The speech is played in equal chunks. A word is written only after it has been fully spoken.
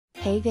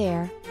Hey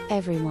there,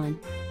 everyone!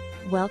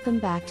 Welcome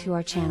back to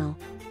our channel.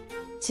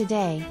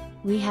 Today,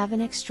 we have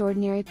an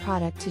extraordinary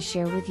product to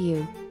share with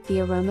you, the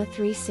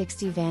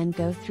Aroma360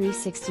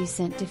 VanGogh360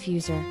 Scent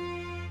Diffuser.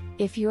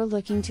 If you're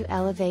looking to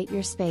elevate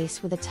your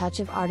space with a touch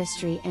of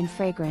artistry and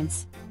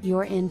fragrance,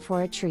 you're in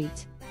for a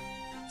treat.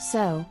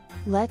 So,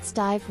 let's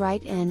dive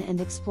right in and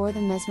explore the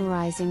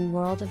mesmerizing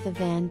world of the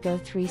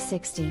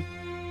VanGogh360.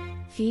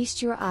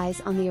 Feast your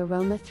eyes on the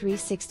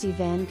Aroma360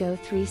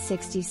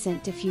 VanGogh360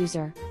 Scent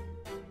Diffuser.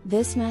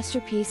 This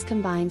masterpiece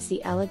combines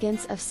the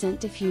elegance of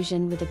scent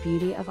diffusion with the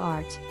beauty of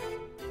art.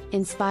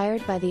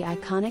 Inspired by the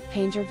iconic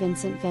painter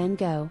Vincent van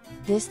Gogh,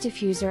 this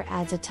diffuser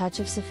adds a touch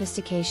of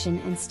sophistication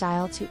and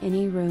style to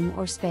any room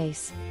or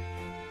space.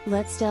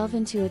 Let's delve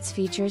into its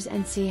features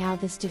and see how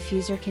this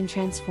diffuser can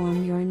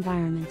transform your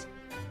environment.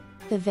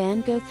 The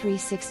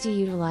VanGogh360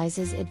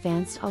 utilizes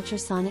advanced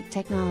ultrasonic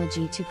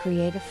technology to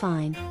create a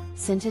fine,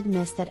 scented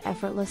mist that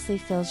effortlessly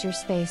fills your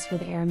space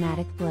with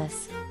aromatic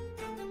bliss.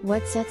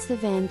 What sets the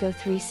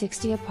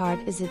VanGogh360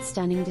 apart is its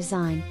stunning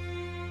design.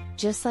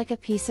 Just like a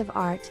piece of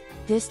art,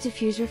 this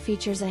diffuser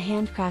features a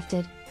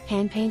handcrafted,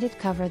 hand-painted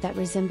cover that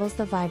resembles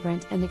the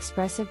vibrant and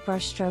expressive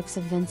brushstrokes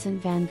of Vincent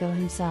van Gogh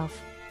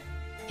himself.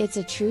 It's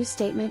a true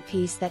statement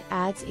piece that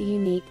adds a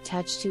unique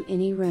touch to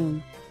any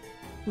room.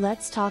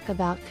 Let's talk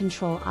about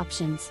control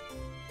options.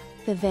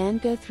 The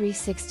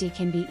VanGogh360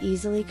 can be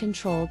easily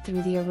controlled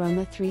through the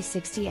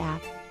Aroma360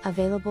 app,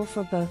 available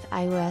for both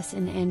iOS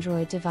and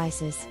Android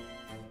devices.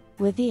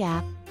 With the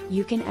app,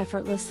 you can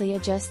effortlessly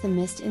adjust the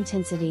mist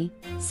intensity,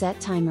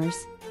 set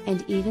timers,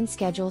 and even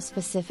schedule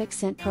specific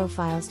scent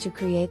profiles to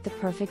create the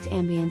perfect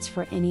ambience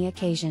for any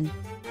occasion.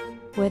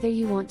 Whether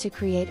you want to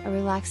create a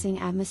relaxing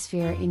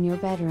atmosphere in your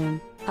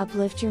bedroom,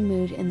 uplift your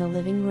mood in the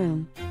living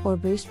room, or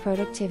boost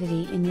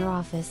productivity in your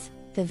office,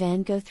 the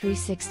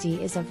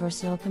VanGogh360 is a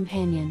versatile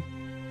companion.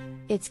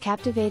 Its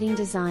captivating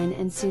design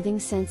and soothing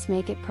scents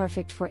make it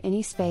perfect for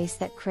any space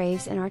that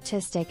craves an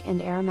artistic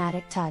and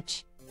aromatic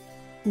touch.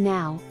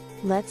 Now,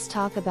 let's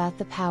talk about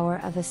the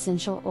power of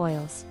essential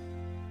oils.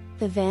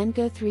 The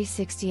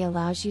VanGogh360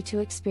 allows you to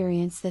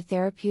experience the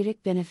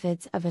therapeutic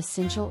benefits of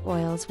essential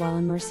oils while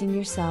immersing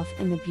yourself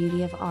in the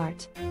beauty of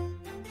art.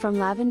 From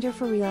lavender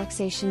for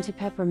relaxation to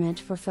peppermint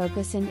for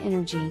focus and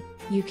energy,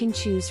 you can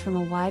choose from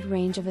a wide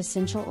range of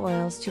essential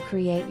oils to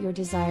create your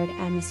desired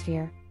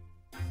atmosphere.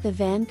 The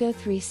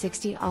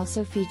VanGogh360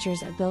 also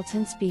features a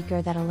built-in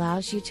speaker that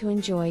allows you to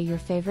enjoy your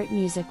favorite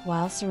music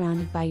while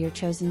surrounded by your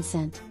chosen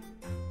scent.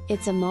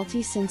 It's a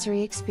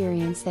multi-sensory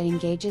experience that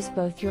engages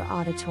both your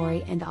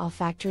auditory and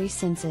olfactory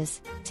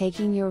senses,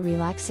 taking your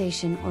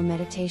relaxation or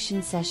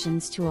meditation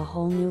sessions to a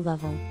whole new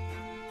level.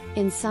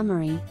 In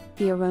summary,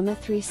 the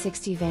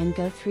Aroma360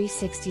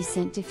 VanGogh360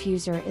 Scent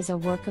Diffuser is a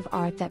work of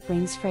art that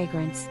brings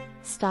fragrance,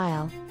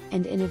 style,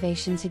 and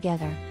innovation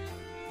together.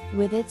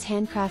 With its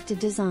handcrafted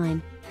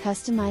design,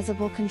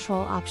 customizable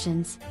control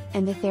options,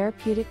 and the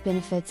therapeutic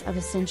benefits of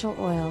essential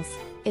oils,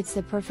 it's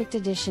the perfect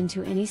addition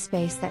to any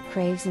space that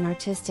craves an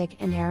artistic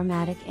and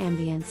aromatic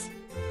ambience.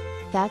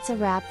 That's a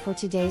wrap for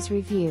today's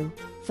review,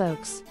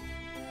 folks.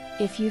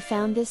 If you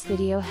found this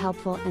video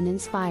helpful and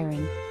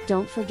inspiring,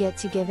 don't forget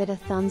to give it a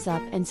thumbs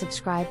up and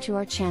subscribe to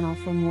our channel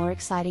for more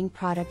exciting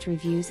product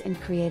reviews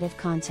and creative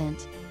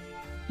content.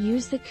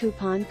 Use the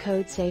coupon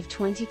code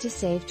SAVE20 to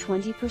save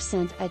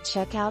 20% at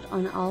checkout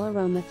on all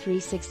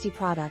Aroma360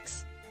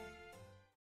 products.